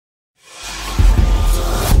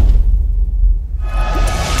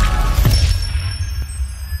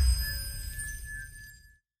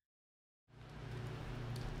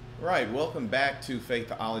right, welcome back to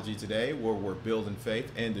Faithology Today, where we're building faith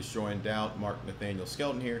and destroying doubt. Mark Nathaniel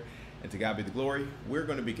Skelton here, and to God be the glory. We're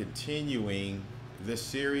going to be continuing this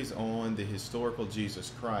series on the historical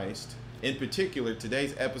Jesus Christ. In particular,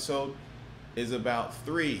 today's episode is about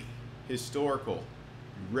 3 historical,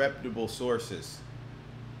 reputable sources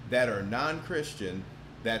that are non-Christian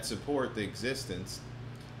that support the existence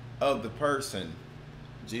of the person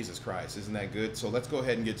Jesus Christ. Isn't that good? So let's go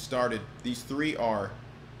ahead and get started. These 3 are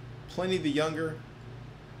Pliny the Younger,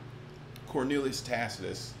 Cornelius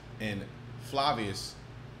Tacitus, and Flavius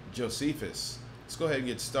Josephus. Let's go ahead and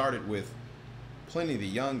get started with Pliny the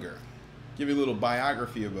Younger. Give you a little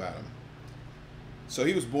biography about him. So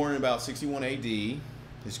he was born in about 61 AD.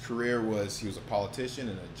 His career was, he was a politician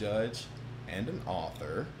and a judge and an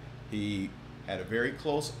author. He had a very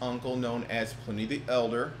close uncle known as Pliny the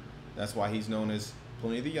Elder. That's why he's known as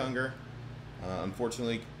Pliny the Younger.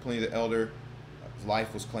 Unfortunately, Pliny the Elder, his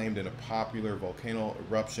life was claimed in a popular volcano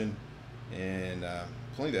eruption, and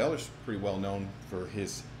Pliny the Elder is pretty well known for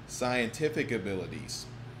his scientific abilities.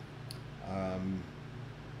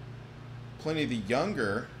 Pliny the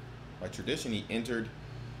Younger, by tradition, he entered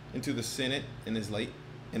into the Senate in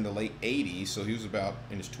the late 80s, so he was about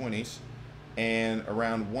in his 20s, and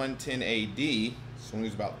around 110 AD, so when he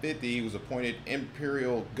was about 50, he was appointed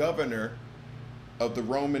imperial governor of the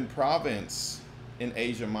Roman province in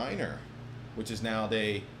Asia Minor, which is now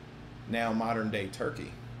modern day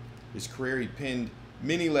Turkey. His career, he penned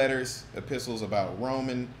many letters, epistles about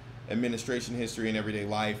Roman administration history and everyday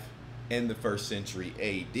life in the 1st century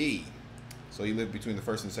AD. So he lived between the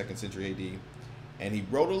 1st and 2nd century AD, and he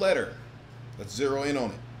wrote a letter, let's zero in on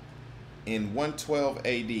it, in 112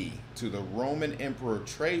 AD to the Roman Emperor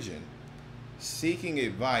Trajan, seeking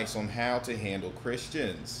advice on how to handle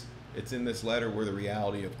Christians. It's in this letter where the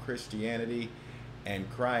reality of Christianity and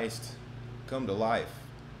Christ come to life.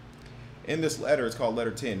 In this letter, it's called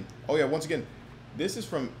Letter 10. Oh yeah, once again, this is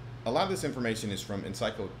from, a lot of this information is from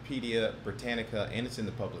Encyclopedia Britannica, and it's in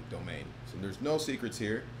the public domain. So there's no secrets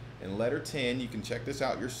here. In Letter 10, you can check this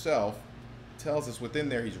out yourself. It tells us within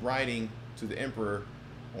there he's writing to the emperor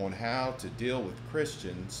on how to deal with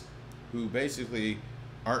Christians who basically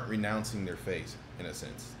aren't renouncing their faith, in a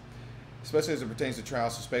sense, especially as it pertains to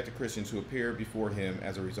trials suspected Christians who appear before him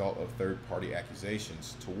as a result of third-party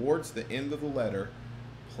accusations. Towards the end of the letter,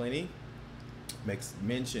 Pliny makes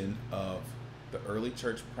mention of the early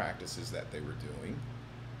church practices that they were doing,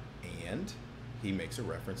 and he makes a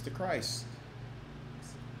reference to Christ.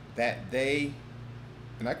 That they,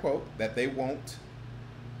 and I quote, that they won't,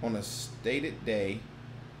 on a stated day,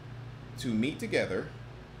 to meet together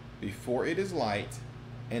before it is light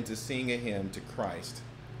and to sing a hymn to Christ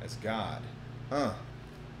as God.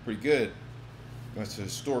 Pretty good. That's a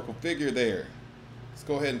historical figure there. Let's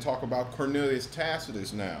go ahead and talk about Cornelius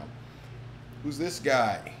Tacitus now. Who's this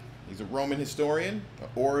guy? He's a Roman historian, an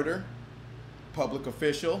orator, public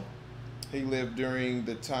official. He lived during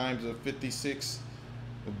the times of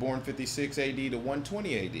born 56 AD to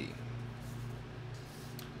 120 AD.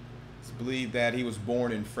 It's believed that he was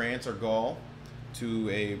born in France or Gaul to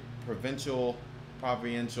a provincial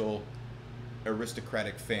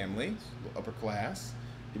aristocratic family, upper class.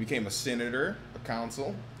 He became a senator, a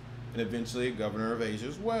consul, and eventually a governor of Asia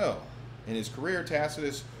as well. In his career,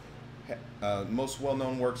 Tacitus' most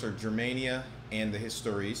well-known works are Germania and the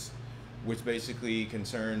Histories, which basically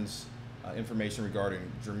concerns information regarding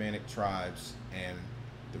Germanic tribes and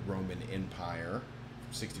the Roman Empire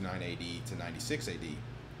from 69 AD to 96 AD.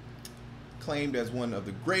 Claimed as one of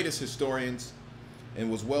the greatest historians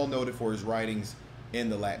and was well noted for his writings in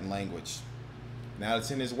the Latin language. Now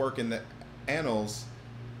it's in his work in the Annals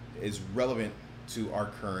is relevant to our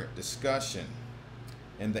current discussion.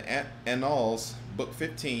 In the Annals, book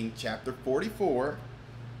 15, chapter 44,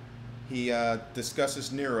 he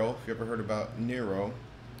discusses Nero, if you ever heard about Nero,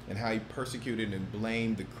 and how he persecuted and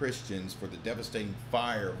blamed the Christians for the devastating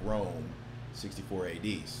fire of Rome, 64 AD.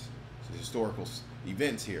 So historical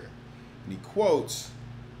events here. And he quotes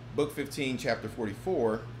book 15, chapter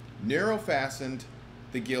 44, Nero fastened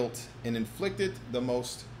the guilt and inflicted the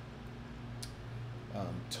most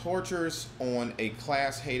tortures on a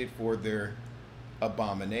class hated for their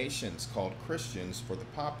abominations, called Christians, for the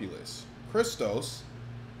populace. Christos,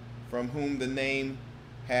 from whom the name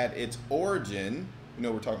had its origin, you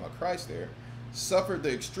know we're talking about Christ there, suffered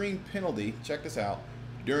the extreme penalty, check this out,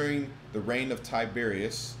 during the reign of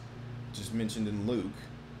Tiberius, which is mentioned in Luke,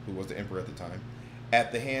 who was the emperor at the time,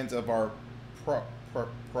 at the hands of our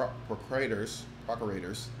procurators,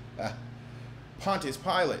 Pontius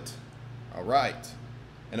Pilate. All right.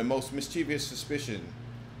 And a most mischievous suspicion,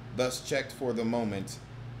 thus checked for the moment,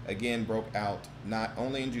 again broke out not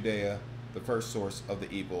only in Judea, the first source of the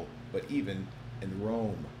evil, but even in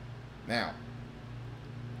Rome. Now,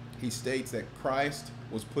 he states that Christ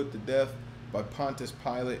was put to death by Pontius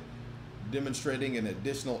Pilate, demonstrating an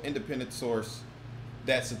additional independent source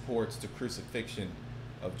that supports the crucifixion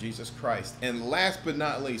of Jesus Christ. And last but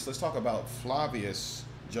not least, let's talk about Flavius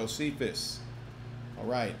Josephus. All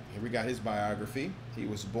right, here we got his biography. He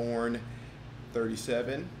was born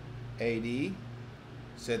 37 AD,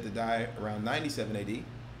 said to die around 97 AD.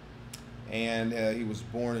 And he was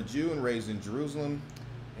born a Jew and raised in Jerusalem,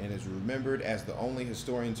 and is remembered as the only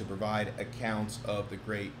historian to provide accounts of the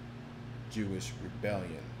Great Jewish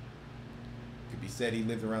Rebellion. It could be said he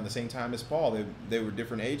lived around the same time as Paul. They were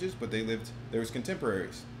different ages, but they was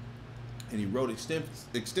contemporaries. And he wrote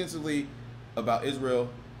extensively about Israel,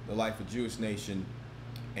 the life of the Jewish nation,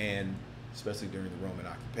 and especially during the Roman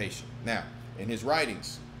occupation. Now, in his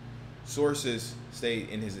writings, sources state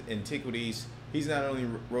in his Antiquities, he's not only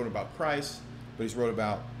wrote about Christ, but he's wrote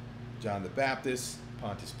about John the Baptist,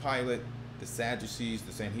 Pontius Pilate, the Sadducees,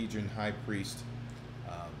 the Sanhedrin high priest,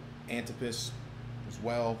 Antipas as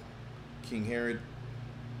well, King Herod.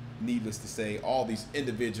 Needless to say, all these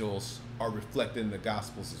individuals are reflected in the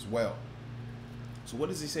Gospels as well. So what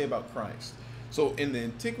does he say about Christ? So in the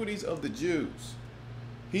Antiquities of the Jews,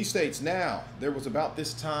 he states, now there was about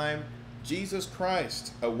this time Jesus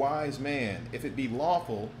Christ, a wise man, if it be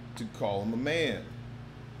lawful to call him a man.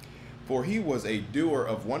 For he was a doer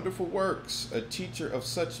of wonderful works, a teacher of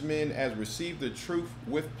such men as received the truth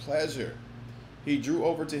with pleasure. He drew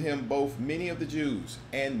over to him both many of the Jews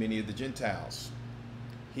and many of the Gentiles.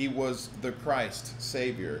 He was the Christ,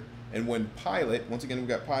 Savior. And when Pilate, once again we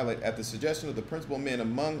got Pilate, at the suggestion of the principal men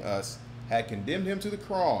among us, had condemned him to the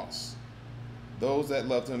cross, those that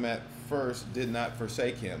loved him at first did not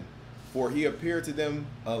forsake him. For he appeared to them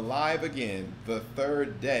alive again the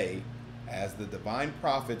third day, as the divine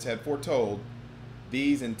prophets had foretold,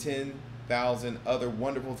 these and 10,000 other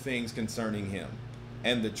wonderful things concerning him.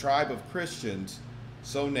 And the tribe of Christians,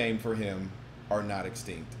 so named for him, are not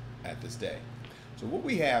extinct at this day. So what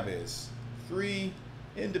we have is 3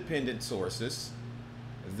 independent sources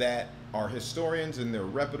that are historians and they're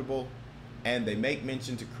reputable, and they make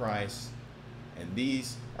mention to Christ, and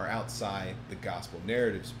these are outside the gospel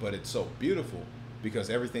narratives. But it's so beautiful because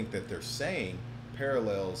everything that they're saying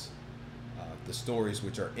parallels the stories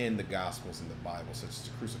which are in the Gospels in the Bible, such as the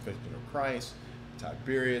crucifixion of Christ,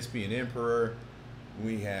 Tiberius being emperor.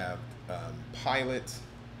 We have Pilate,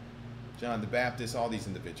 John the Baptist, all these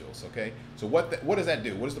individuals. Okay, so what does that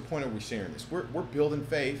do? What is the point of we sharing this? We're building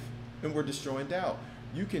faith and we're destroying doubt.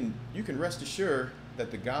 You can rest assured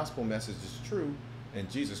that the gospel message is true, and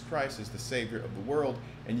Jesus Christ is the Savior of the world,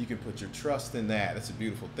 and you can put your trust in that. That's a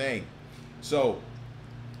beautiful thing. So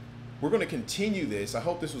we're going to continue this. I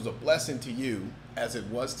hope this was a blessing to you as it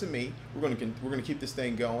was to me. We're going to keep this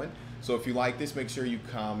thing going. So if you like this, make sure you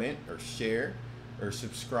comment or share or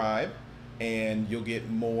subscribe, and you'll get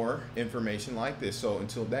more information like this. So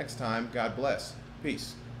until next time, God bless.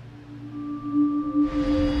 Peace.